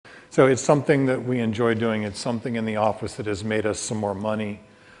So it's something that we enjoy doing. It's something in the office that has made us some more money.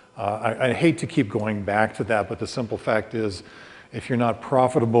 I hate to keep going back to that, but the simple fact is, if you're not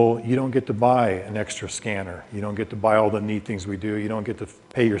profitable, you don't get to buy an extra scanner. You don't get to buy all the neat things we do. You don't get to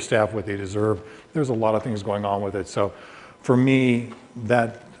pay your staff what they deserve. There's a lot of things going on with it. So for me,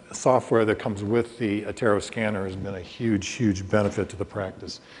 that software that comes with the Attero scanner has been a huge, huge benefit to the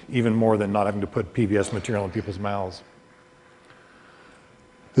practice, even more than not having to put PVS material in people's mouths.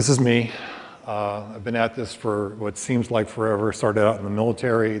 This is me. I've been at this for what seems like forever. Started out in the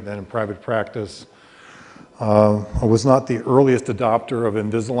military, then in private practice. I was not the earliest adopter of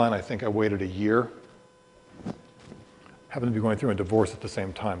Invisalign. I think I waited a year. Happened to be going through a divorce at the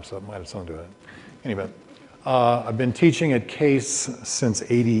same time, so that might have something to do with it. Anyway, I've been teaching at Case since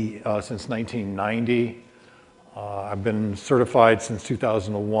 1990. I've been certified since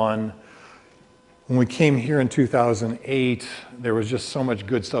 2001. When we came here in 2008, there was just so much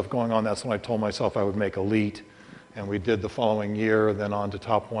good stuff going on. That's when I told myself I would make Elite, and we did the following year, then on to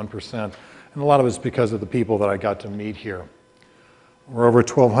top 1%. And a lot of it's because of the people that I got to meet here. We're over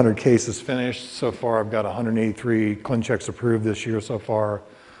 1,200 cases finished. So far, I've got 183 ClinChecks approved this year so far.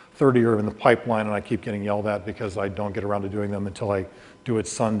 30 are in the pipeline, and I keep getting yelled at because I don't get around to doing them until I do it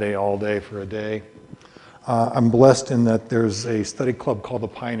Sunday all day for a day. I'm blessed in that there's a study club called the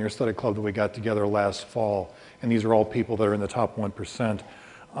Pioneer Study Club that we got together last fall, and these are all people that are in the top 1%.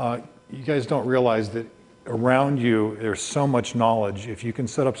 You guys don't realize that around you, there's so much knowledge. If you can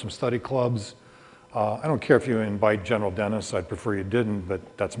set up some study clubs, I don't care if you invite general dentists, I'd prefer you didn't, but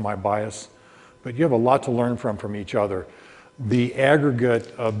that's my bias. But you have a lot to learn from each other. The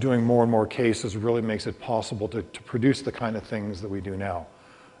aggregate of doing more and more cases really makes it possible to produce the kind of things that we do now.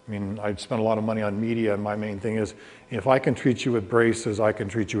 I mean, I've spent a lot of money on media, and my main thing is, if I can treat you with braces, I can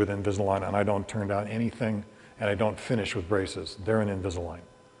treat you with Invisalign, and I don't turn down anything, and I don't finish with braces. They're in Invisalign,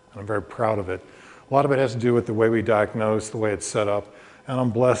 and I'm very proud of it. A lot of it has to do with the way we diagnose, the way it's set up, and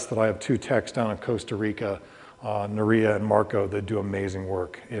I'm blessed that I have two techs down in Costa Rica, Naria and Marco, that do amazing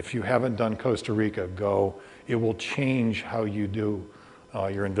work. If you haven't done Costa Rica, go. It will change how you do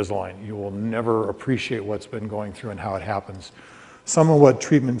your Invisalign. You will never appreciate what's been going through and how it happens. Some of what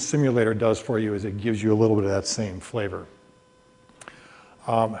Treatment Simulator does for you is it gives you a little bit of that same flavor.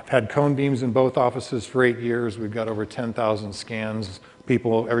 I've had cone beams in both offices for 8 years. We've got over 10,000 scans.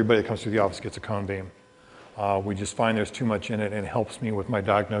 Everybody that comes through the office gets a cone beam. We just find there's too much in it, and it helps me with my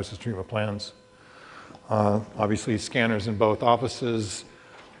diagnosis treatment plans. Obviously, scanners in both offices,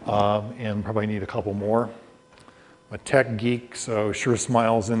 and probably need a couple more. I'm a tech geek, so Sure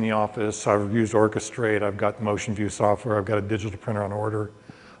Smile's in the office. I've used Orchestrate. I've got Motion View software. I've got a digital printer on order.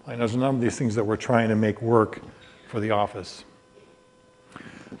 And there's a number of these things that we're trying to make work for the office.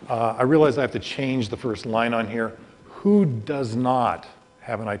 I realize I have to change the first line on here. Who does not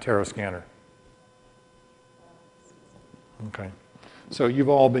have an iTero scanner? Okay. So you've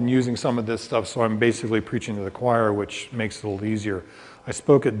all been using some of this stuff, so I'm basically preaching to the choir, which makes it a little easier. I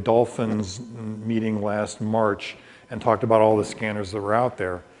spoke at Dolphin's meeting last March and talked about all the scanners that were out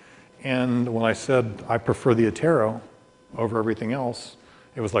there. And when I said I prefer the Attero over everything else,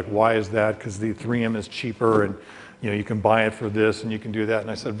 it was like, why is that? Because the 3M is cheaper, and you can buy it for this and you can do that. And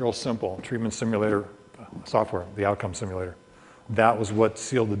I said, real simple, Treatment Simulator software, the outcome simulator. That was what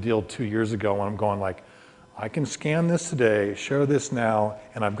sealed the deal 2 years ago, when I'm going like, I can scan this today, share this now,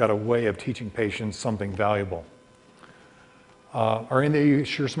 and I've got a way of teaching patients something valuable. Are any of you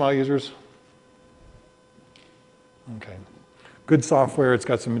Sure Smile users? Okay. Good software, it's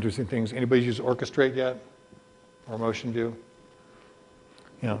got some interesting things. Anybody use Orchestrate yet? Or Motion View?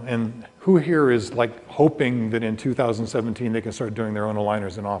 And who here is like hoping that in 2017 they can start doing their own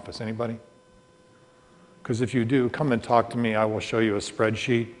aligners in office? Anybody? Because if you do, come and talk to me. I will show you a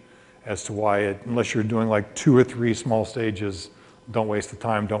spreadsheet as to why unless you're doing like 2 or 3 small stages, don't waste the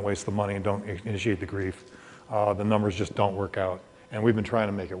time, don't waste the money, and don't initiate the grief. The numbers just don't work out. And we've been trying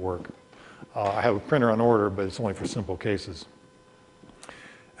to make it work. I have a printer on order, but it's only for simple cases.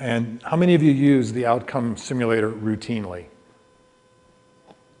 And how many of you use the outcome simulator routinely?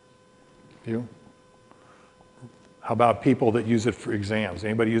 You? How about people that use it for exams?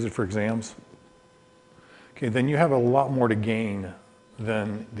 Anybody use it for exams? Okay, then you have a lot more to gain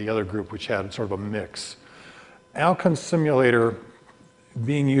than the other group, which had sort of a mix. Outcome simulator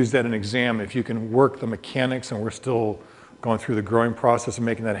being used at an exam, if you can work the mechanics, and we're still going through the growing process of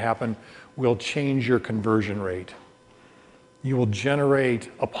making that happen, will change your conversion rate. You will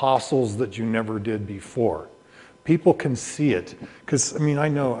generate apostles that you never did before. People can see it. Because, I mean, I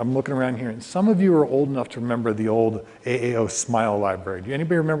know, I'm looking around here, and some of you are old enough to remember the old AAO Smile library. Do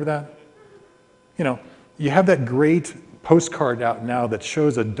anybody remember that? You have that great postcard out now that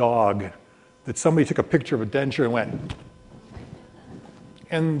shows a dog that somebody took a picture of a denture and went,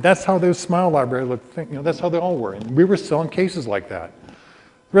 and that's how those Smile Library looked, that's how they all were. And we were selling cases like that.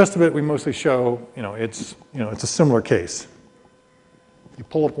 The rest of it, we mostly show, it's a similar case. You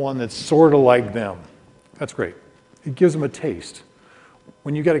pull up one that's sort of like them. That's great. It gives them a taste.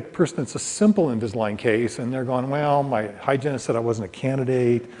 When you get a person that's a simple Invisalign case and they're going, well, my hygienist said I wasn't a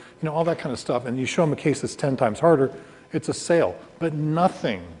candidate, all that kind of stuff, and you show them a case that's 10 times harder, it's a sale. But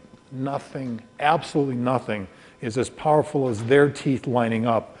nothing, absolutely nothing is as powerful as their teeth lining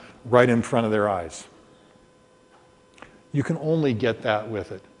up right in front of their eyes. You can only get that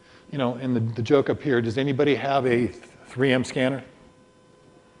with it. And the joke up here, does anybody have a 3M scanner?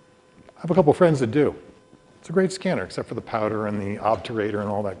 I have a couple friends that do. It's a great scanner, except for the powder and the obturator and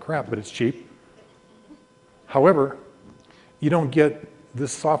all that crap, but it's cheap. However, you don't get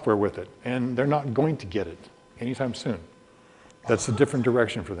this software with it, and they're not going to get it anytime soon. That's a different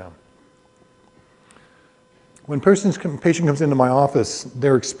direction for them. When a patient comes into my office,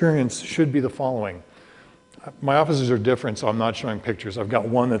 their experience should be the following. My offices are different, so I'm not showing pictures. I've got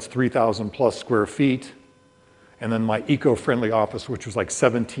one that's 3,000 plus square feet, and then my eco-friendly office, which was like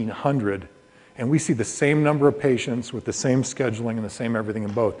 1,700. And we see the same number of patients with the same scheduling and the same everything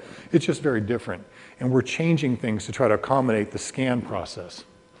in both. It's just very different. And we're changing things to try to accommodate the scan process.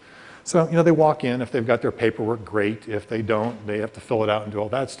 So, they walk in. If they've got their paperwork, great. If they don't, they have to fill it out and do all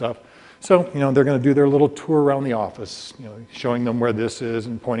that stuff. So, they're going to do their little tour around the office, showing them where this is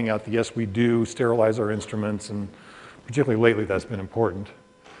and pointing out that, yes, we do sterilize our instruments. And particularly lately, that's been important.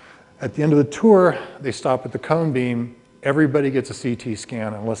 At the end of the tour, they stop at the cone beam. Everybody gets a CT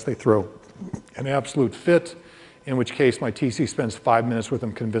scan unless they throw an absolute fit, in which case my TC spends 5 minutes with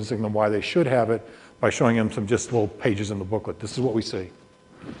them convincing them why they should have it by showing them some just little pages in the booklet. This is what we see.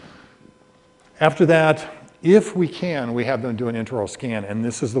 After that, if we can, we have them do an intraoral scan, and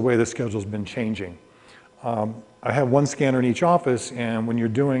this is the way the schedule's been changing. I have one scanner in each office, and when you're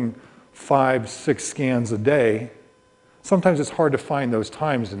doing 5, 6 scans a day, sometimes it's hard to find those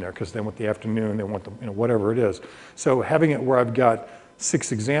times in there because they want the afternoon, they want the, whatever it is. So having it where I've got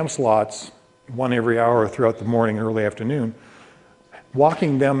 6 exam slots, one every hour throughout the morning, early afternoon,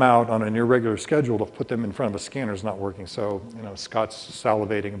 walking them out on an irregular schedule to put them in front of a scanner is not working. So, Scott's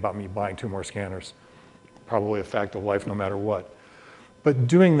salivating about me buying 2 more scanners. Probably a fact of life no matter what. But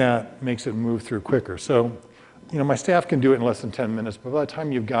doing that makes it move through quicker. So, my staff can do it in less than 10 minutes, but by the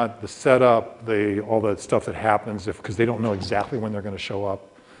time you've got the setup, all the stuff that happens, because they don't know exactly when they're going to show up.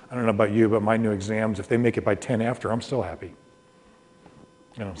 I don't know about you, but my new exams, if they make it by 10 after, I'm still happy.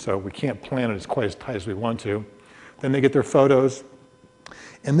 So we can't plan it as quite as tight as we want to. Then they get their photos.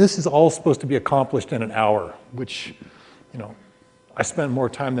 And this is all supposed to be accomplished in an hour, which, I spend more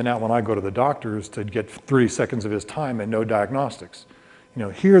time than that when I go to the doctors to get 30 seconds of his time and no diagnostics.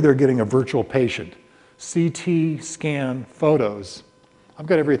 Here they're getting a virtual patient. CT, scan, photos. I've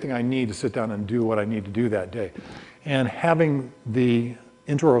got everything I need to sit down and do what I need to do that day. And having the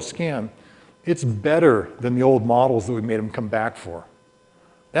intraoral scan, it's better than the old models that we made them come back for.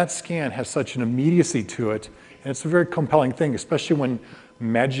 That scan has such an immediacy to it, and it's a very compelling thing, especially when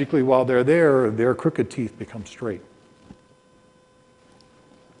magically while they're there, their crooked teeth become straight.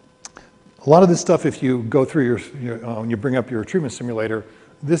 A lot of this stuff, if you go through when you bring up your treatment simulator,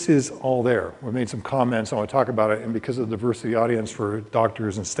 this is all there. We made some comments, I want to talk about it, and because of the diversity of the audience for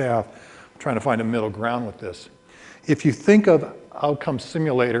doctors and staff, I'm trying to find a middle ground with this. If you think of Outcome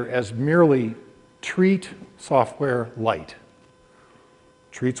Simulator as merely Treat software light,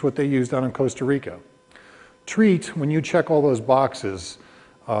 Treat's what they use down in Costa Rica. Treat, when you check all those boxes,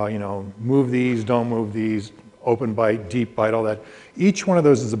 move these, don't move these, open bite, deep bite, all that, each one of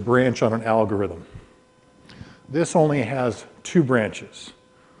those is a branch on an algorithm. This only has 2 branches.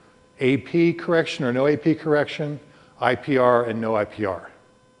 AP correction or no AP correction, IPR and no IPR.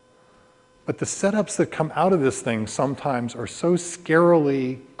 But the setups that come out of this thing sometimes are so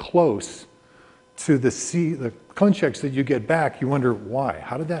scarily close to the ClinChecks that you get back, you wonder why.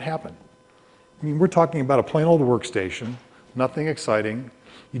 How did that happen? I mean, we're talking about a plain old workstation, nothing exciting.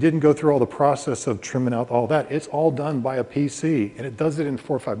 You didn't go through all the process of trimming out all that. It's all done by a PC, and it does it in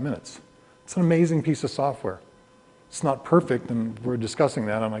 4 or 5 minutes. It's an amazing piece of software. It's not perfect, and we're discussing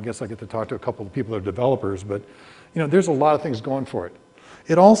that, and I guess I get to talk to a couple of people that are developers, but there's a lot of things going for it.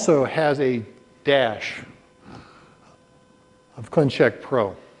 It also has a dash of ClinCheck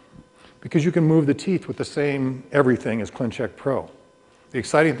Pro, because you can move the teeth with the same everything as ClinCheck Pro. The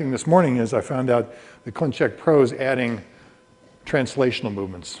exciting thing this morning is I found out the ClinCheck Pro is adding translational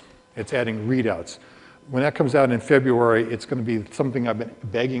movements. It's adding readouts. When that comes out in February, it's going to be something I've been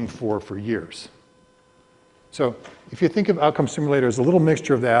begging for years. So if you think of Outcome Simulator as a little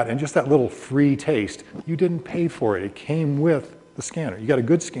mixture of that and just that little free taste, you didn't pay for it. It came with the scanner. You got a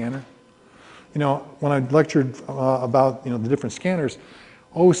good scanner. You know, when I lectured about, the different scanners,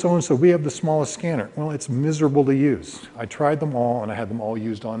 oh, so-and-so, we have the smallest scanner. Well, it's miserable to use. I tried them all, and I had them all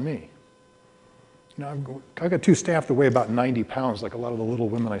used on me. You know, I've got 2 staff that weigh about 90 pounds, like a lot of the little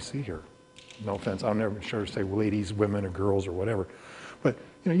women I see here. No offense, I'm never sure to say ladies, women, or girls, or whatever. But,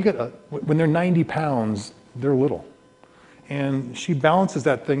 when they're 90 pounds, they're little. And she balances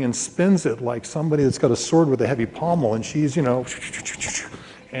that thing and spins it like somebody that's got a sword with a heavy pommel, and she's,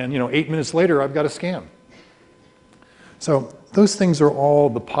 and 8 minutes later, I've got a scan. So those things are all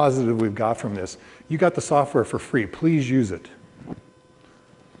the positive we've got from this. You got the software for free. Please use it.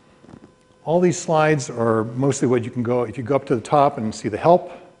 All these slides are mostly what you can go, if you go up to the top and see the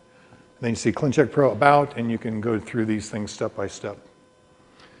help, then you see ClinCheck Pro About, and you can go through these things step by step.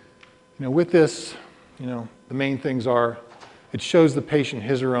 With this, the main things are, it shows the patient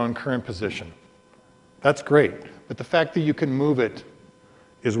his or her own current position. That's great, but the fact that you can move it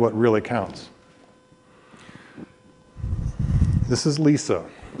is what really counts. This is Lisa.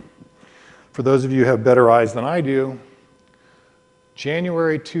 For those of you who have better eyes than I do,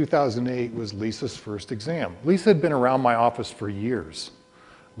 January 2008 was Lisa's first exam. Lisa had been around my office for years.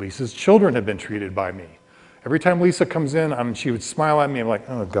 Lisa's children had been treated by me. Every time Lisa comes in, she would smile at me. I'm like,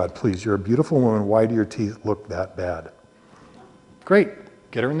 oh God, please, you're a beautiful woman. Why do your teeth look that bad? Great,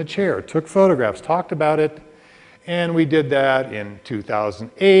 get her in the chair, took photographs, talked about it. And we did that in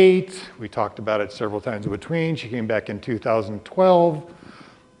 2008. We talked about it several times in between. She came back in 2012.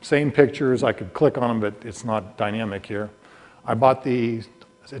 Same pictures, I could click on them, but it's not dynamic here. I bought the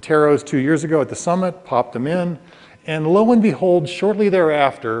Ateros 2 years ago at the summit, popped them in. And lo and behold, shortly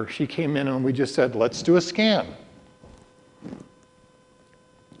thereafter, she came in and we just said, let's do a scan.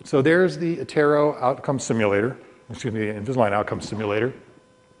 So there's the Atero Outcome Simulator, excuse me, Invisalign Outcome Simulator.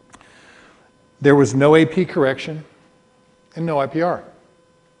 There was no AP correction and no IPR.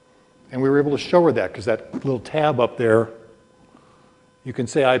 And we were able to show her that because that little tab up there, you can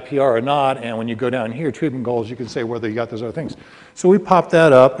say IPR or not, and when you go down here, treatment goals, you can say whether you got those other things. So we popped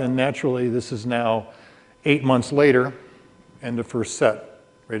that up, and naturally, this is now 8 months later, and the first set,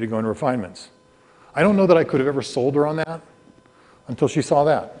 ready to go into refinements. I don't know that I could have ever sold her on that until she saw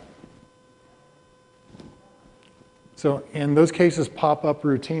that. So, and those cases pop up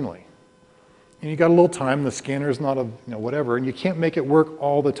routinely. And you got a little time, the scanner's not a, whatever, and you can't make it work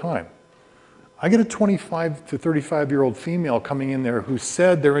all the time. I get a 25 to 35-year-old female coming in there who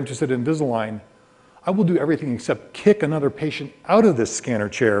said they're interested in Invisalign. I will do everything except kick another patient out of this scanner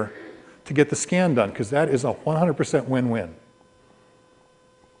chair to get the scan done, because that is a 100% win-win.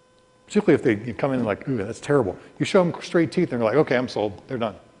 Particularly if they come in and like, ooh, that's terrible. You show them straight teeth and they're like, okay, I'm sold, they're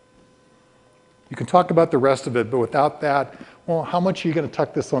done. You can talk about the rest of it, but without that, well, how much are you going to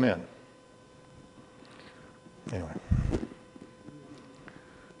tuck this one in? Anyway.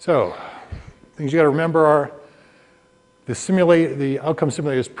 So, things you got to remember are the outcome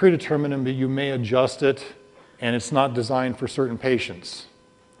simulator is predetermined, but you may adjust it, and it's not designed for certain patients.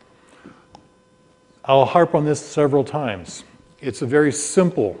 I'll harp on this several times. It's a very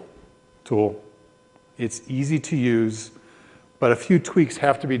simple tool. It's easy to use, but a few tweaks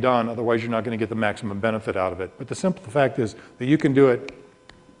have to be done, otherwise you're not going to get the maximum benefit out of it. But the simple fact is that you can do it,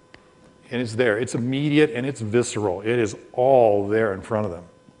 and it's there. It's immediate and it's visceral. It is all there in front of them.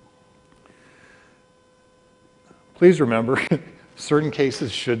 Please remember, certain cases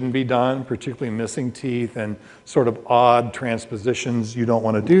shouldn't be done, particularly missing teeth and sort of odd transpositions. You don't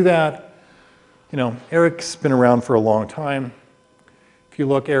want to do that. Eric's been around for a long time. If you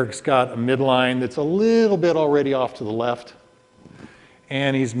look, Eric's got a midline that's a little bit already off to the left.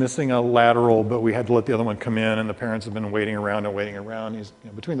 And he's missing a lateral, but we had to let the other one come in, and the parents have been waiting around and waiting around. He's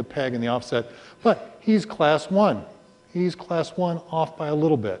between the peg and the offset, but he's class 1. He's class 1 off by a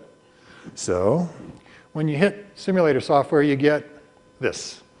little bit. So when you hit simulator software, you get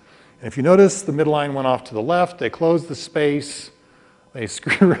this. And if you notice, the midline went off to the left. They closed the space. They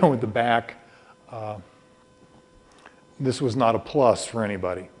screwed around with the back. This was not a plus for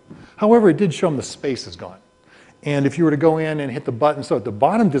anybody. However, it did show them the space is gone. And if you were to go in and hit the button so that the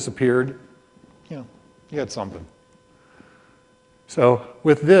bottom disappeared, you had something. So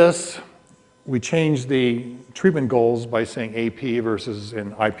with this, we changed the treatment goals by saying AP versus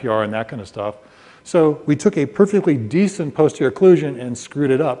an IPR and that kind of stuff. So we took a perfectly decent posterior occlusion and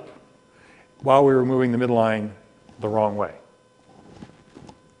screwed it up while we were moving the midline the wrong way.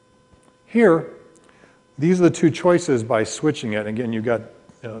 Here, these are the two choices by switching it. Again, you've got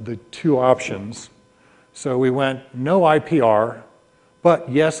the two options. So we went no IPR,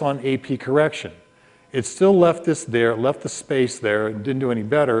 but yes on AP correction. It still left this there, left the space there, and didn't do any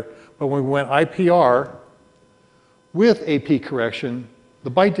better. But when we went IPR with AP correction, the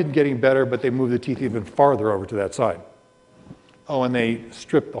bite didn't get any better, but they moved the teeth even farther over to that side. Oh, and they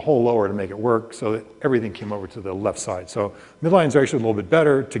stripped the whole lower to make it work so that everything came over to the left side. So midlines are actually a little bit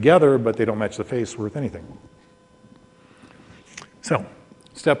better together, but they don't match the face worth anything. So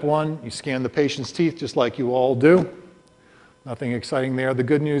step one, you scan the patient's teeth just like you all do. Nothing exciting there. The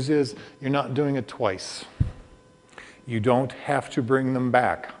good news is you're not doing it twice. You don't have to bring them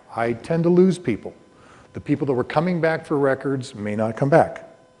back. I tend to lose people. The people that were coming back for records may not come back.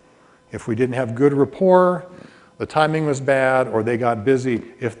 If we didn't have good rapport, the timing was bad, or they got busy,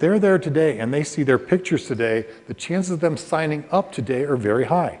 if they're there today and they see their pictures today, the chances of them signing up today are very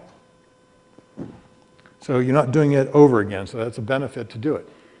high. So you're not doing it over again, so that's a benefit to do it.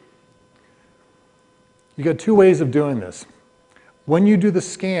 You got two ways of doing this. When you do the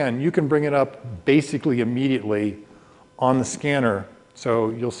scan, you can bring it up basically immediately on the scanner. So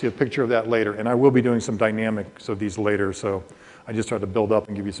you'll see a picture of that later. And I will be doing some dynamics of these later, so I just tried to build up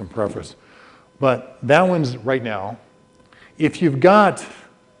and give you some preface. But that one's right now. If you've got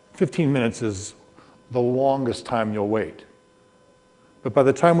 15 minutes is the longest time you'll wait. But by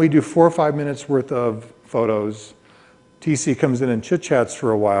the time we do 4 or 5 minutes worth of photos, TC comes in and chit-chats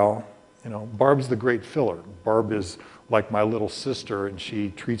for a while. You know, Barb's the great filler. Barb is like my little sister, and she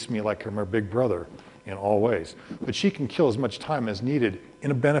treats me like I'm her big brother in all ways. But she can kill as much time as needed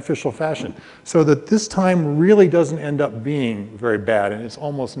in a beneficial fashion, so that this time really doesn't end up being very bad, and it's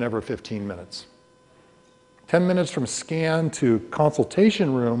almost never 15 minutes. 10 minutes from scan to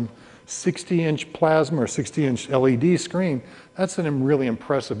consultation room, 60-inch plasma or 60-inch LED screen, that's a really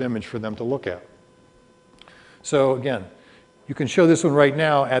impressive image for them to look at. So again, you can show this one right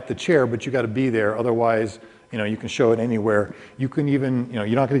now at the chair, but you got to be there. Otherwise, you know, you can show it anywhere. You can even, you know,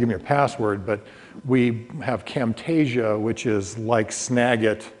 you're not going to give me your password, but we have Camtasia, which is like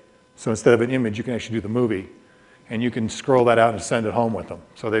Snagit. So instead of an image, you can actually do the movie. And you can scroll that out and send it home with them.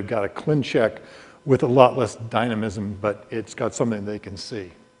 So they've got a ClinCheck with a lot less dynamism, but it's got something they can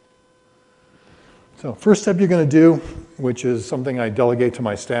see. So first step you're going to do, which is something I delegate to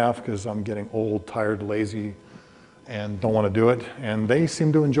my staff because I'm getting old, tired, lazy, and don't want to do it. And they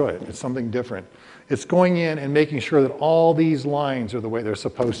seem to enjoy it. It's something different. It's going in and making sure that all these lines are the way they're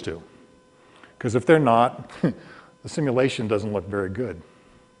supposed to. Because if they're not, the simulation doesn't look very good.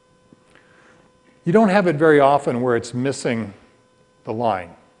 You don't have it very often where it's missing the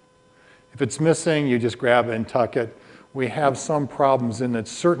line. If it's missing, you just grab it and tuck it. We have some problems in that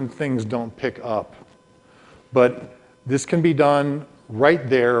certain things don't pick up. But this can be done right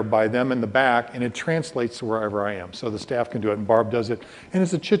there by them in the back, and it translates to wherever I am. So the staff can do it, and Barb does it. And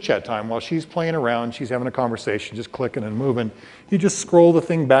it's a chit-chat time. While she's playing around, she's having a conversation, just clicking and moving. You just scroll the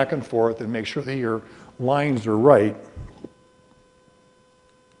thing back and forth and make sure that your lines are right.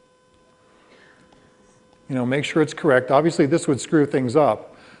 You know, make sure it's correct. Obviously, this would screw things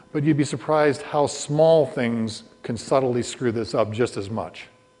up, but you'd be surprised how small things can subtly screw this up just as much.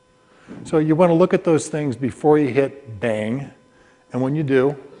 So you want to look at those things before you hit bang. And when you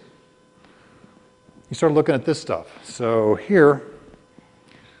do, you start looking at this stuff. So here,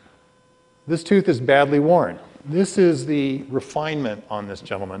 this tooth is badly worn. This is the refinement on this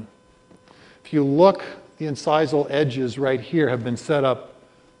gentleman. If you look, the incisal edges right here have been set up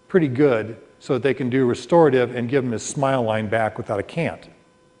pretty good so that they can do restorative and give him his smile line back without a cant.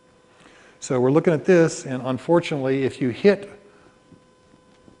 So we're looking at this, and unfortunately, if you hit,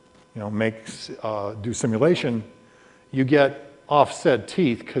 do simulation, you get offset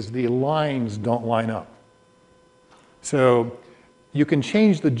teeth because the lines don't line up. So you can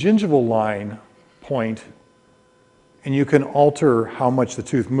change the gingival line point and you can alter how much the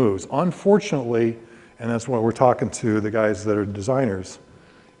tooth moves. Unfortunately, and that's what we're talking to the guys that are designers,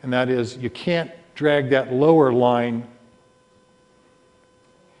 and that is you can't drag that lower line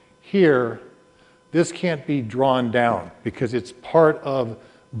here. This can't be drawn down because it's part of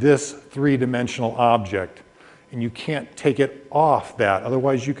this three-dimensional object. And you can't take it off that.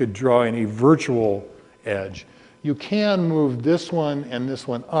 Otherwise, you could draw in a virtual edge. You can move this one and this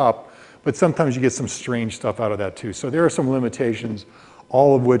one up, but sometimes you get some strange stuff out of that too. So there are some limitations,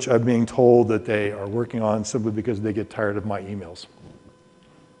 all of which I'm being told that they are working on simply because they get tired of my emails.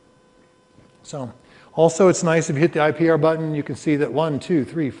 So also, it's nice if you hit the IPR button, you can see that 1, 2,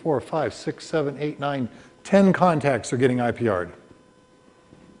 3, 4, 5, 6, 7, 8, 9, 10 contacts are getting IPR'd.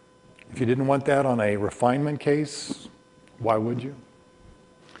 If you didn't want that on a refinement case, why would you?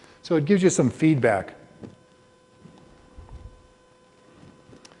 So it gives you some feedback.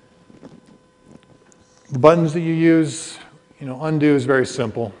 The buttons that you use, Undo is very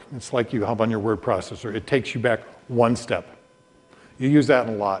simple. It's like you hop on your word processor. It takes you back one step. You use that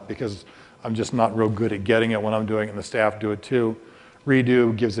a lot because I'm just not real good at getting it when I'm doing it, and the staff do it too.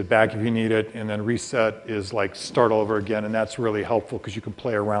 Redo gives it back if you need it, and then reset is like start all over again, and that's really helpful because you can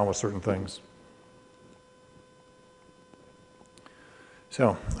play around with certain things.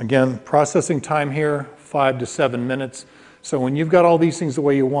 So again, processing time here, 5 to 7 minutes. So when you've got all these things the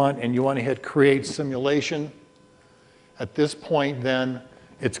way you want and you want to hit create simulation, at this point then,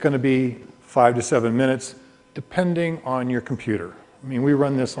 it's going to be 5 to 7 minutes, depending on your computer. I mean, we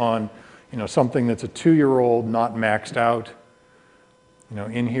run this on, something that's a 2-year-old, not maxed out.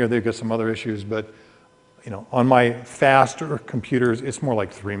 In here they've got some other issues, but on my faster computers, it's more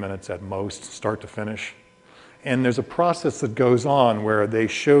like 3 minutes at most, start to finish. And there's a process that goes on where they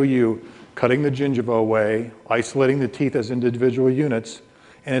show you cutting the gingiva away, isolating the teeth as individual units,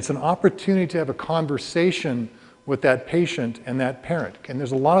 and it's an opportunity to have a conversation with that patient and that parent. And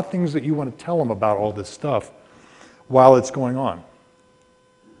there's a lot of things that you want to tell them about all this stuff while it's going on.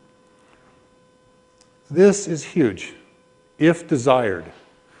 This is huge. If desired,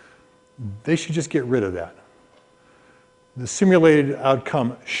 they should just get rid of that. The simulated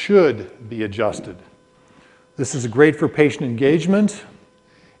outcome should be adjusted. This is great for patient engagement,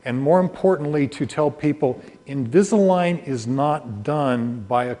 and more importantly, to tell people Invisalign is not done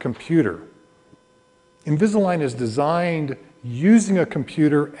by a computer. Invisalign is designed using a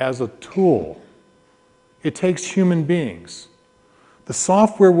computer as a tool. It takes human beings. The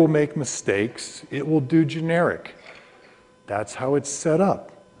software will make mistakes. It will do generic. That's how it's set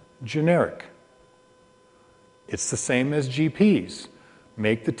up, generic. It's the same as GPs.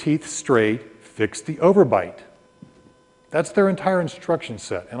 Make the teeth straight, fix the overbite. That's their entire instruction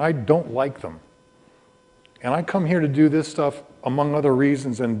set, and I don't like them. And I come here to do this stuff, among other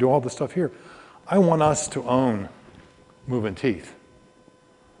reasons, and do all the stuff here. I want us to own moving teeth.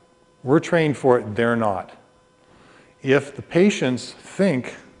 We're trained for it, they're not. If the patients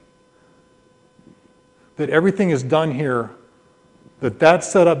think that everything is done here, that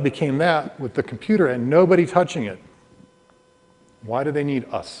setup became that with the computer and nobody touching it, why do they need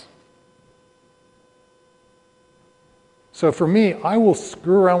us? So for me, I will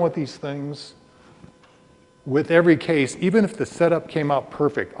screw around with these things with every case. Even if the setup came out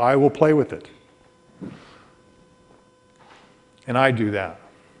perfect, I will play with it. And I do that,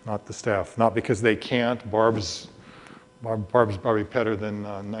 not the staff. Not because they can't. Barb's probably better than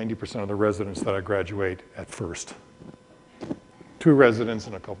 90% of the residents that I graduate at first. 2 residents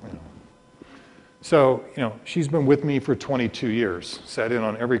and a couple, So, she's been with me for 22 years, sat in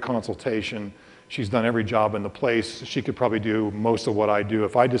on every consultation. She's done every job in the place. She could probably do most of what I do.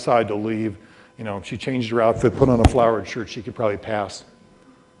 If I decide to leave, if she changed her outfit, put on a flowered shirt, she could probably pass.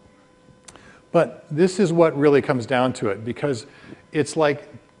 But this is what really comes down to it, because it's like,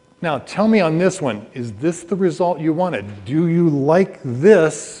 now tell me on this one, is this the result you wanted? Do you like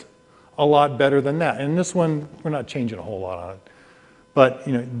this a lot better than that? And this one, we're not changing a whole lot on it. But,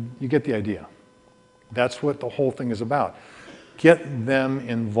 you get the idea. That's what the whole thing is about. Get them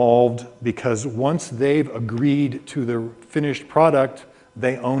involved, because once they've agreed to the finished product,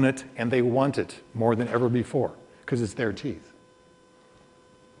 they own it and they want it more than ever before, because it's their teeth.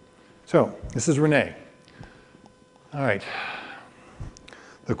 So, this is Renee. All right.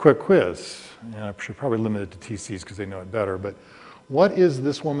 The quick quiz. And I should probably limit it to TCs because they know it better, but what is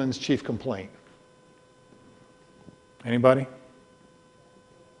this woman's chief complaint? Anybody?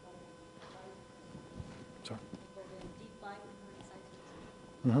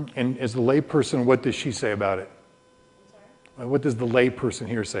 Mm-hmm. And as the layperson, what does she say about it? I'm sorry? What does the layperson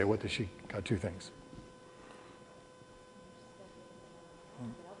here say? What does she got? 2 things.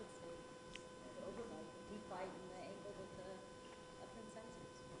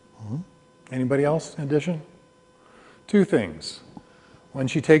 Mm-hmm. Anybody else in addition? 2 things. When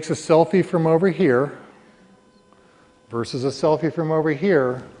she takes a selfie from over here versus a selfie from over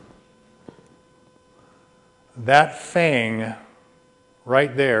here, that fang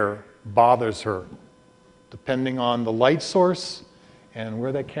right there bothers her, depending on the light source and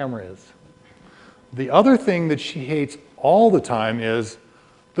where that camera is. The other thing that she hates all the time is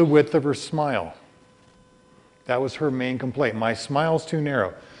the width of her smile. That was her main complaint. My smile's too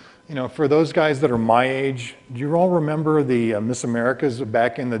narrow. For those guys that are my age, do you all remember the Miss Americas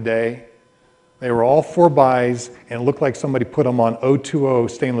back in the day? They were all 4-bys, and it looked like somebody put them on 020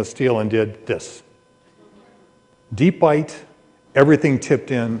 stainless steel and did this. Deep bite, everything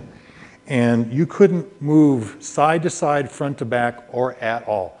tipped in, and you couldn't move side to side, front to back, or at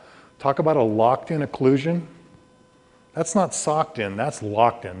all. Talk about a locked-in occlusion. That's not socked in, that's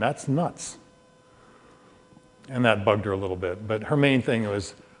locked in. That's nuts. And that bugged her a little bit. But her main thing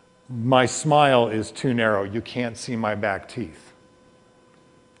was, my smile is too narrow. You can't see my back teeth.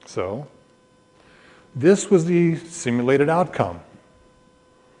 So this was the simulated outcome.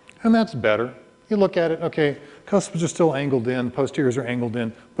 And that's better. You look at it, okay, cusps are still angled in, posteriors are angled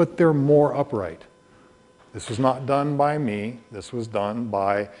in, but they're more upright. This was not done by me. This was done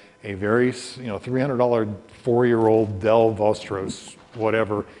by a very, $300 4-year-old Dell Vostros,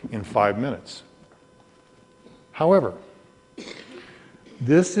 whatever, in 5 minutes. However,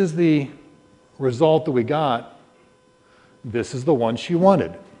 this is the result that we got. This is the one she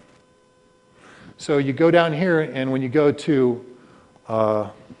wanted. So you go down here, and when you go to,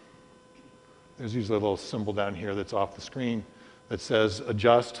 there's usually a little symbol down here that's off the screen that says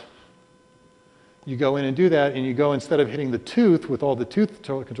adjust. You go in and do that, and you go, instead of hitting the tooth with all the tooth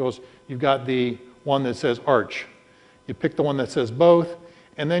controls, you've got the one that says arch. You pick the one that says both,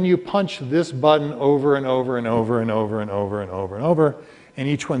 and then you punch this button over and over and over and over and over and over and over, and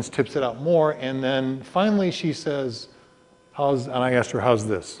each one tips it out more, and then finally she says, and I asked her, how's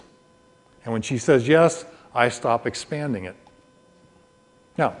this? And when she says yes, I stop expanding it.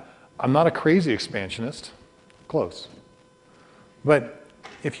 Now, I'm not a crazy expansionist, close. But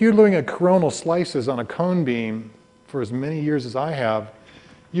if you're looking at coronal slices on a cone beam for as many years as I have,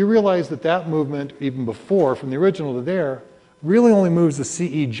 you realize that that movement, even before, from the original to there, really only moves the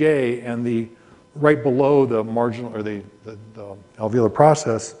CEJ and the right below the marginal, or the alveolar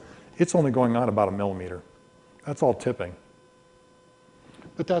process. It's only going on about 1 millimeter. That's all tipping.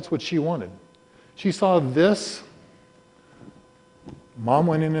 But that's what she wanted. She saw this. Mom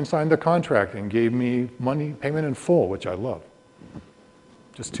went in and signed the contract and gave me money, payment in full, which I love.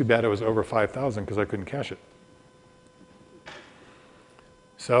 Just too bad it was over $5,000 because I couldn't cash it.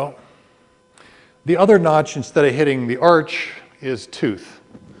 So the other notch, instead of hitting the arch, is tooth.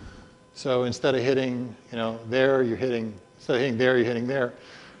 So instead of hitting, there, you're hitting, instead of hitting there, you're hitting there.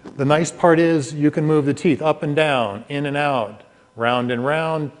 The nice part is you can move the teeth up and down, in and out, round and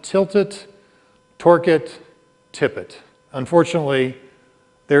round, tilt it, torque it, tip it. Unfortunately,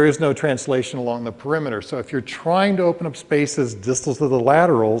 there is no translation along the perimeter. So if you're trying to open up spaces distal to the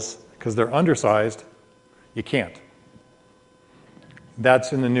laterals, because they're undersized, you can't.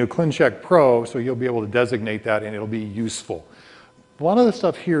 That's in the new ClinCheck Pro, so you'll be able to designate that and it'll be useful. A lot of the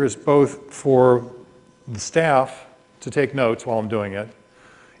stuff here is both for the staff to take notes while I'm doing it.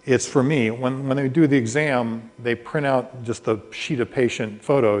 It's for me. When they do the exam, they print out just the sheet of patient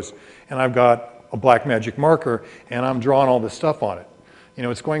photos, and I've got a black magic marker, and I'm drawing all this stuff on it.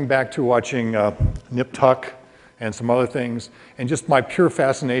 It's going back to watching Nip Tuck and some other things, and just my pure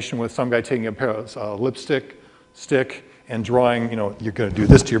fascination with some guy taking a pair of lipstick stick and drawing, you're going to do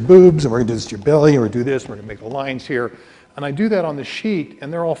this to your boobs, and we're going to do this to your belly, and we're going to do this, and we're going to make the lines here. And I do that on the sheet,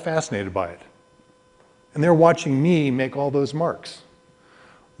 and they're all fascinated by it. And they're watching me make all those marks.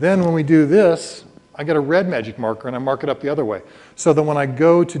 Then when we do this, I get a red magic marker, and I mark it up the other way. So that when I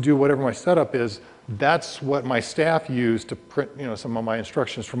go to do whatever my setup is, that's what my staff use to print, some of my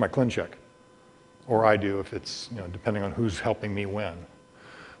instructions for my ClinCheck. Or I do if it's, depending on who's helping me when.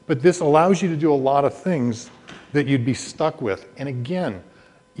 But this allows you to do a lot of things that you'd be stuck with. And again,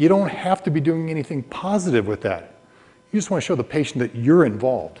 you don't have to be doing anything positive with that. You just want to show the patient that you're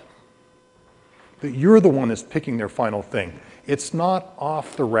involved, that you're the one that's picking their final thing. It's not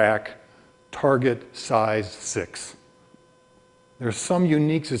off the rack, target size 6. There's some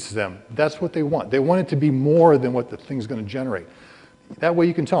uniqueness to them. That's what they want. They want it to be more than what the thing's going to generate. That way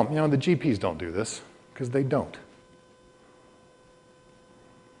you can tell them, the GPs don't do this, because they don't.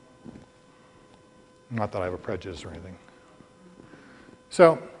 Not that I have a prejudice or anything.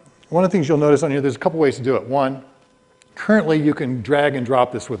 So one of the things you'll notice on here, there's a couple ways to do it. One, currently you can drag and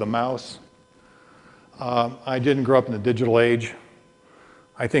drop this with a mouse. I didn't grow up in the digital age.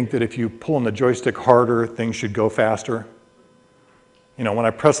 I think that if you pull on the joystick harder, things should go faster. When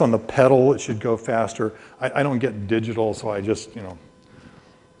I press on the pedal, it should go faster. I don't get digital, so I just,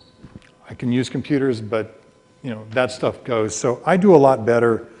 I can use computers, but, that stuff goes. So I do a lot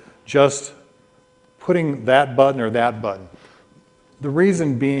better just putting that button or that button. The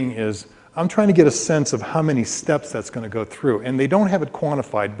reason being is I'm trying to get a sense of how many steps that's going to go through. And they don't have it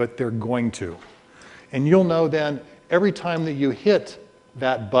quantified, but they're going to. And you'll know then every time that you hit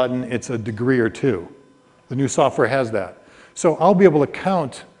that button, it's a degree or two. The new software has that. So I'll be able to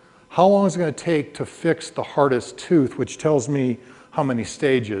count how long it's going to take to fix the hardest tooth, which tells me how many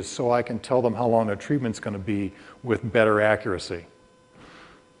stages, so I can tell them how long their treatment's going to be with better accuracy.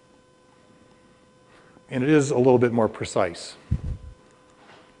 And it is a little bit more precise.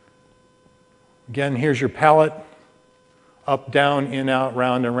 Again, here's your palette. Up, down, in, out,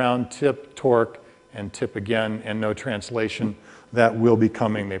 round, and round, tip, torque, and tip again, and no translation. That will be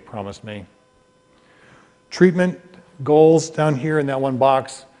coming, they promised me. Treatment goals down here in that one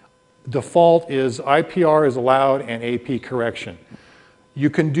box. Default is IPR is allowed and AP correction. You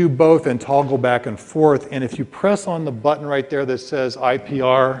can do both and toggle back and forth, and if you press on the button right there that says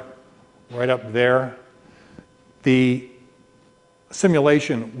IPR, right up there, the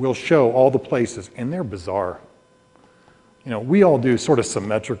simulation will show all the places, and they're bizarre. You know, we all do sort of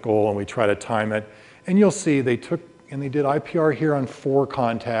symmetrical and we try to time it, and you'll see they took and they did IPR here on 4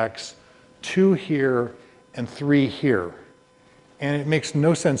 contacts, 2 here, and 3 here. And it makes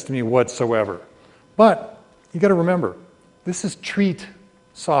no sense to me whatsoever. But you gotta remember, this is Treat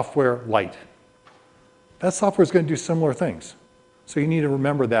software light. That software is gonna do similar things. So you need to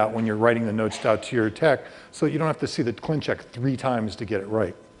remember that when you're writing the notes out to your tech so that you don't have to see the ClinCheck 3 times to get it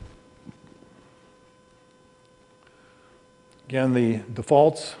right. Again, the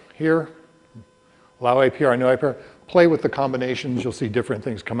defaults here, allow APR, no APR. Play with the combinations, you'll see different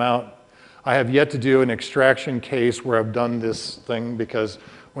things come out. I have yet to do an extraction case where I've done this thing because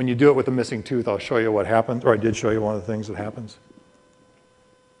when you do it with a missing tooth, I'll show you what happens, or I did show you one of the things that happens.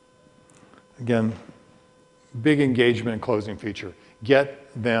 Again, big engagement and closing feature. Get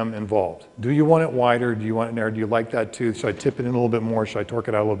them involved. Do you want it wider? Do you want it narrow? Do you like that tooth? Should I tip it in a little bit more? Should I torque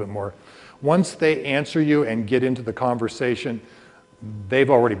it out a little bit more? Once they answer you and get into the conversation, they've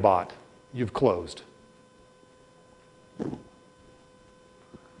already bought. You've closed.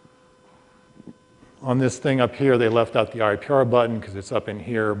 On this thing up here, they left out the IPR button because it's up in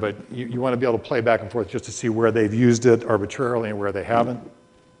here, but you want to be able to play back and forth just to see where they've used it arbitrarily and where they haven't.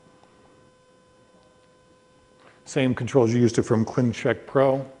 Same controls you used to from ClinCheck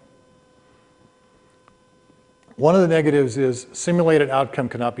Pro. One of the negatives is simulated outcome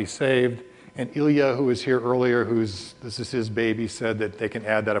cannot be saved. And Ilya, who was here earlier, this is his baby, said that they can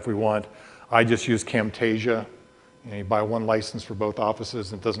add that if we want. I just use Camtasia. You know, you buy 1 license for both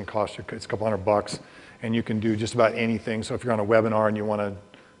offices, and it doesn't cost you, it's a couple $100, and you can do just about anything. So if you're on a webinar and you want to,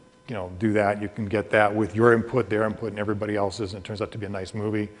 you know, do that, you can get that with your input, their input, and everybody else's, and it turns out to be a nice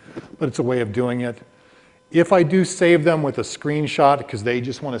movie. But it's a way of doing it. If I do save them with a screenshot because they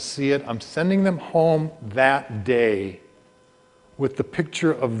just want to see it, I'm sending them home that day with the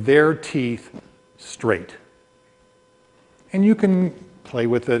picture of their teeth straight. And you can play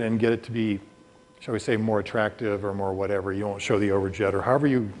with it and get it to be, shall we say, more attractive or more whatever. You won't show the overjet or however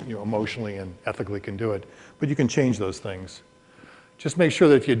you emotionally and ethically can do it, but you can change those things. Just make sure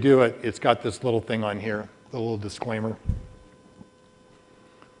that if you do it, it's got this little thing on here, the little disclaimer.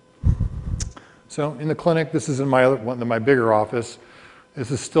 So in the clinic, this is in my bigger office. This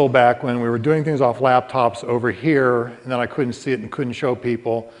is still back when we were doing things off laptops over here, and then I couldn't see it and couldn't show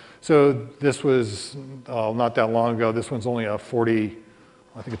people. So this was not that long ago. This one's only a 40,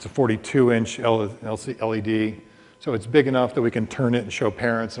 I think it's a 42-inch LED. So it's big enough that we can turn it and show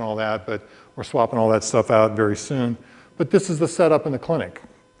parents and all that, but we're swapping all that stuff out very soon. But this is the setup in the clinic.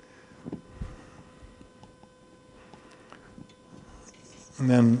 And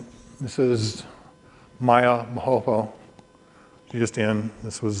then this is Maya Mahopo. She just in.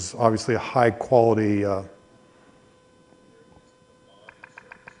 This was obviously a high quality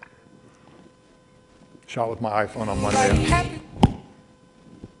shot with my iPhone on Monday.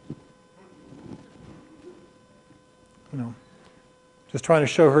 You know, just trying to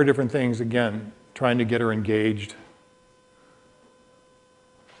show her different things again, trying to get her engaged.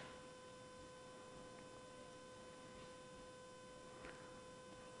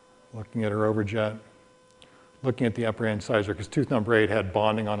 Looking at her overjet. Looking at the upper incisor, because tooth number 8 had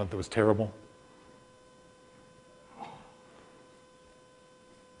bonding on it that was terrible.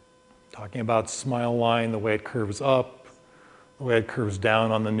 Talking about smile line, the way it curves up, the way it curves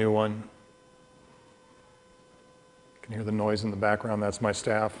down on the new one. You can hear the noise in the background, that's my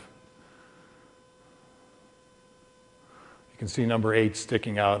staff. You can see number 8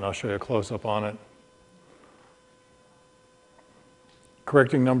 sticking out, and I'll show you a close-up on it.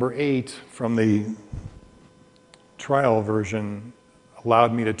 Correcting number 8 from the trial version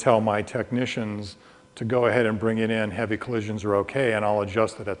allowed me to tell my technicians to go ahead and bring it in, heavy collisions are okay, and I'll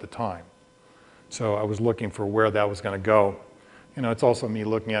adjust it at the time. So I was looking for where that was going to go. You know, it's also me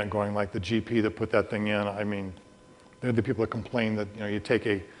looking at it going like the GP that put that thing in. I mean, they're the people that complain that, you know, you take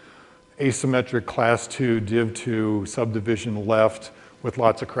a asymmetric class 2 div 2 subdivision left with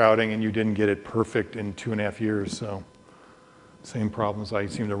lots of crowding and you didn't get it perfect in 2.5 years. So same problems I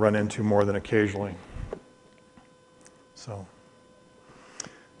seem to run into more than occasionally. So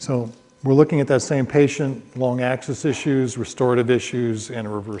we're looking at that same patient, long axis issues, restorative issues, and a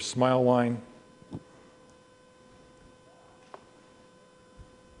reverse smile line.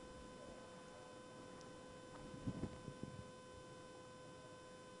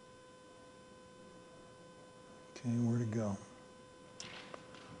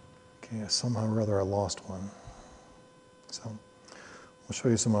 Okay, somehow or other I lost one. So I'll show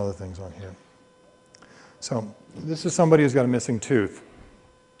you some other things on here. So this is somebody who's got a missing tooth.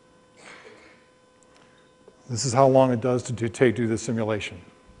 This is how long it does to do the simulation.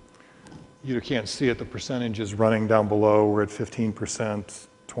 You can't see it, the percentage is running down below. We're at 15%,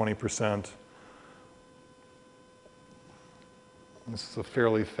 20%. This is a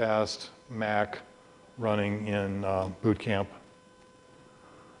fairly fast Mac running in boot camp.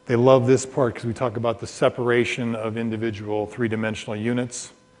 They love this part because we talk about the separation of individual three-dimensional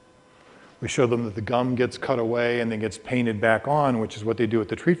units. We show them that the gum gets cut away and then gets painted back on, which is what they do at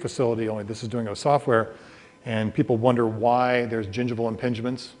the treat facility, only this is doing it with software. And people wonder why there's gingival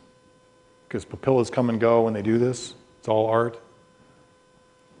impingements, because papillas come and go when they do this. It's all art.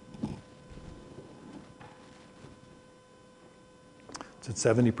 It's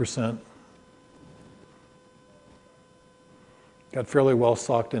at 70%. Got fairly well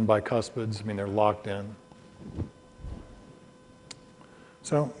socked in bicuspids. I mean, they're locked in.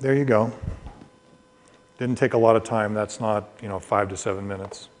 So there you go. Didn't take a lot of time. That's not, 5 to 7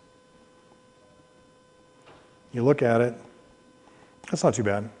 minutes. You look at it, that's not too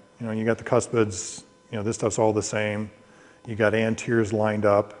bad. You got the cuspids, this stuff's all the same. You got anteriors lined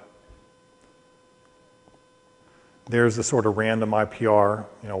up. There's the sort of random IPR,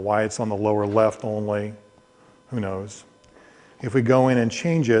 why it's on the lower left only, who knows. If we go in and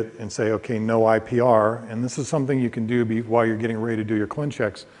change it and say, okay, no IPR, and this is something you can do while you're getting ready to do your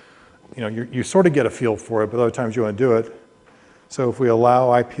ClinChecks, you sort of get a feel for it, but other times you want to do it. So if we allow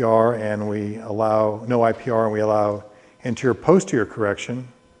IPR and we allow no IPR and we allow anterior posterior correction,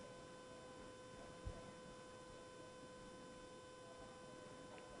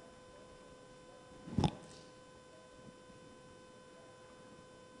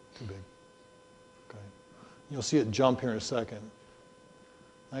 too big. Okay. You'll see it jump here in a second.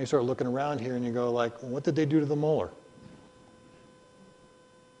 Now you start looking around here and you go like, well, what did they do to the molar?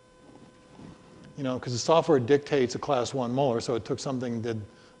 Because the software dictates a class 1 molar, so it took something that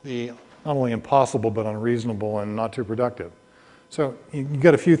the not only impossible but unreasonable and not too productive. So you've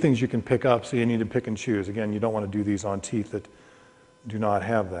got a few things you can pick up, so you need to pick and choose. Again, you don't want to do these on teeth that do not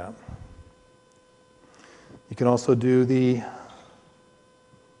have that. You can also do the,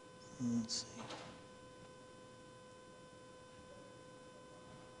 let's see.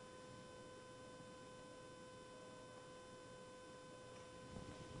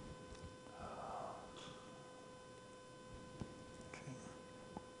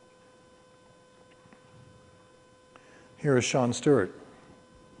 Here is Sean Stewart.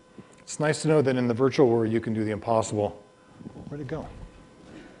 It's nice to know that in the virtual world you can do the impossible. Where'd it go?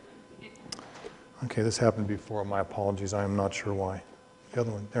 Okay, this happened before. My apologies. I am not sure why. The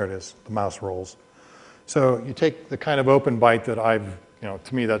other one, there it is. The mouse rolls. So you take the kind of open bite that I've,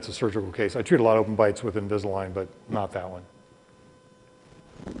 to me that's a surgical case. I treat a lot of open bites with Invisalign, but not that one.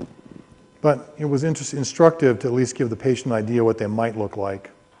 But it was instructive to at least give the patient an idea what they might look like.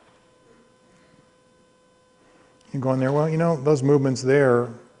 You go in there, well, those movements there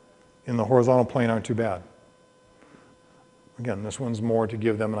in the horizontal plane aren't too bad. Again, this one's more to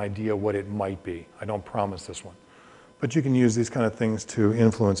give them an idea what it might be. I don't promise this one. But you can use these kind of things to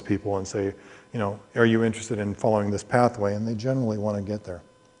influence people and say, are you interested in following this pathway? And they generally want to get there.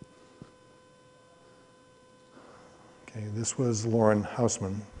 Okay, this was Lauren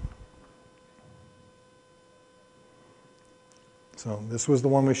Hausman. So this was the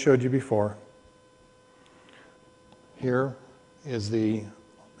one we showed you before. Here is the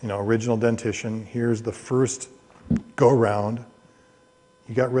original dentition. Here's the first go-round.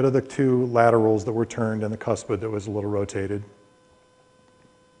 You got rid of the 2 laterals that were turned and the cuspid that was a little rotated.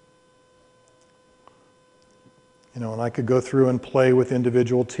 And I could go through and play with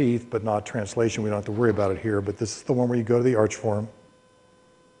individual teeth, but not translation. We don't have to worry about it here. But this is the one where you go to the arch form.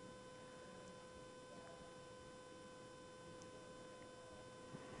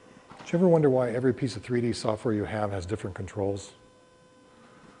 Do you ever wonder why every piece of 3D software you have has different controls?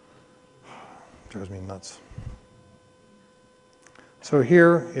 Drives me nuts. So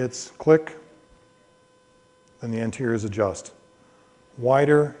here it's click, then the anteriors adjust.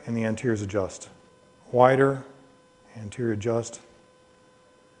 Wider and the anteriors adjust. Wider, anterior adjust.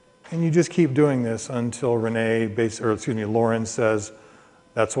 And you just keep doing this until Lauren says,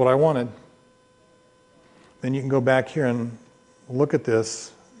 that's what I wanted. Then you can go back here and look at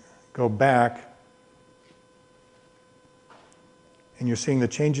this. Go back, and you're seeing the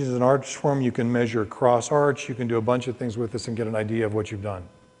changes in arch form. You can measure cross arch. You can do a bunch of things with this and get an idea of what you've done.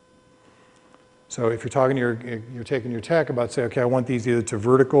 So if you're taking your tech about, say, okay, I want these either to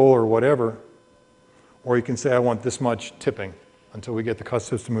vertical or whatever, or you can say, I want this much tipping. until we get the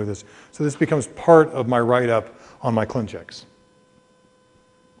cusps to move this. So this becomes part of my write-up on my ClinChecks.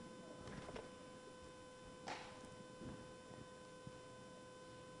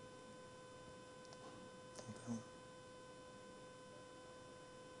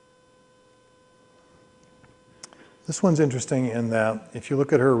 This one's interesting in that if you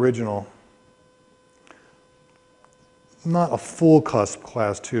look at her original, not a full cusp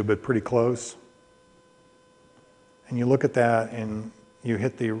class 2, but pretty close. And you look at that and you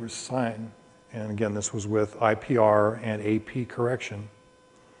hit the sign. And again, this was with IPR and AP correction.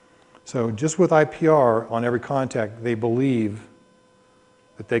 So just with IPR on every contact, they believe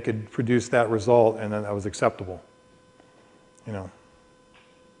that they could produce that result and then that was acceptable. You know.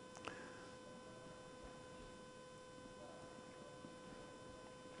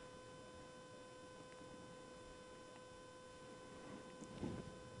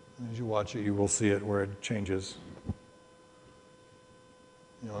 As you watch it, you will see it where it changes.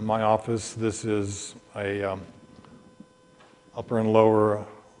 You know, in my office, this is a upper and lower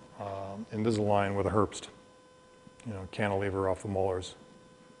Invisalign with a Herbst, you know, cantilever off the molars.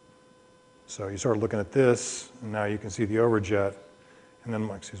 So you start looking at this, and now you can see the overjet. And then,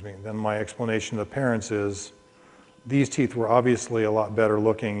 then my explanation to the parents is, these teeth were obviously a lot better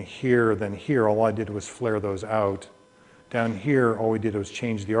looking here than here. All I did was flare those out. Down here, all we did was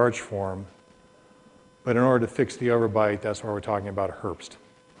change the arch form. But in order to fix the overbite, that's why we're talking about a Herbst.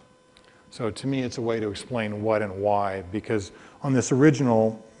 So to me, it's a way to explain what and why, because on this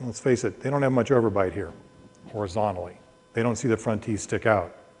original, let's face it, they don't have much overbite here, horizontally. They don't see the front teeth stick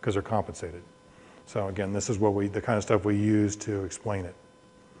out because they're compensated. So again, this is what the kind of stuff we use to explain it.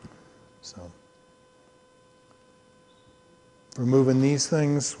 So. Removing these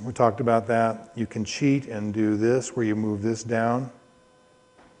things, we talked about that. You can cheat and do this, where you move this down.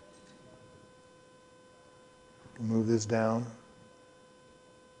 Move this down.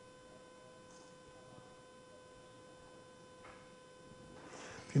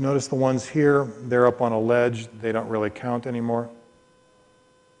 If you notice the ones here, they're up on a ledge. They don't really count anymore.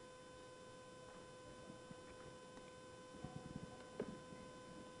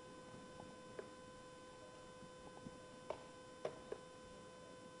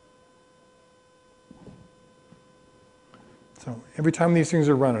 So every time these things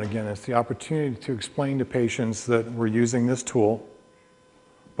are running, again, it's the opportunity to explain to patients that we're using this tool,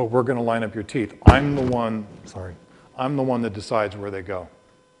 but we're going to line up your teeth. I'm the one that decides where they go.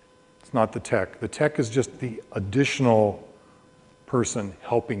 It's not the tech. The tech is just the additional person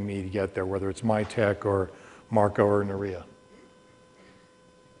helping me to get there, whether it's my tech or Marco or Naria.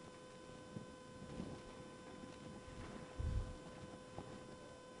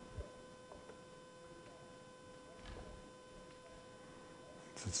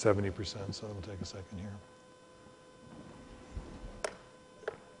 It's at 70%, so it'll take a second here.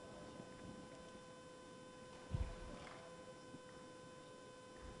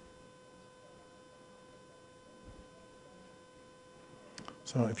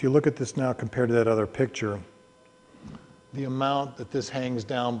 So if you look at this now compared to that other picture, the amount that this hangs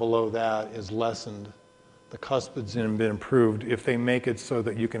down below that is lessened. The cuspids have been improved. If they make it so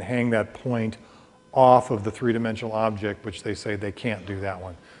that you can hang that point off of the three-dimensional object, which they say they can't do that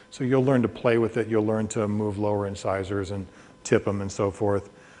one. So you'll learn to play with it. You'll learn to move lower incisors and tip them and so forth.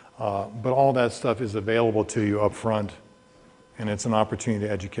 But all that stuff is available to you up front, and it's an opportunity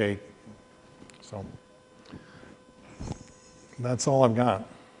to educate. So that's all I've got.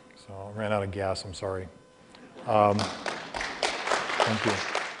 So I ran out of gas, I'm sorry. Thank you.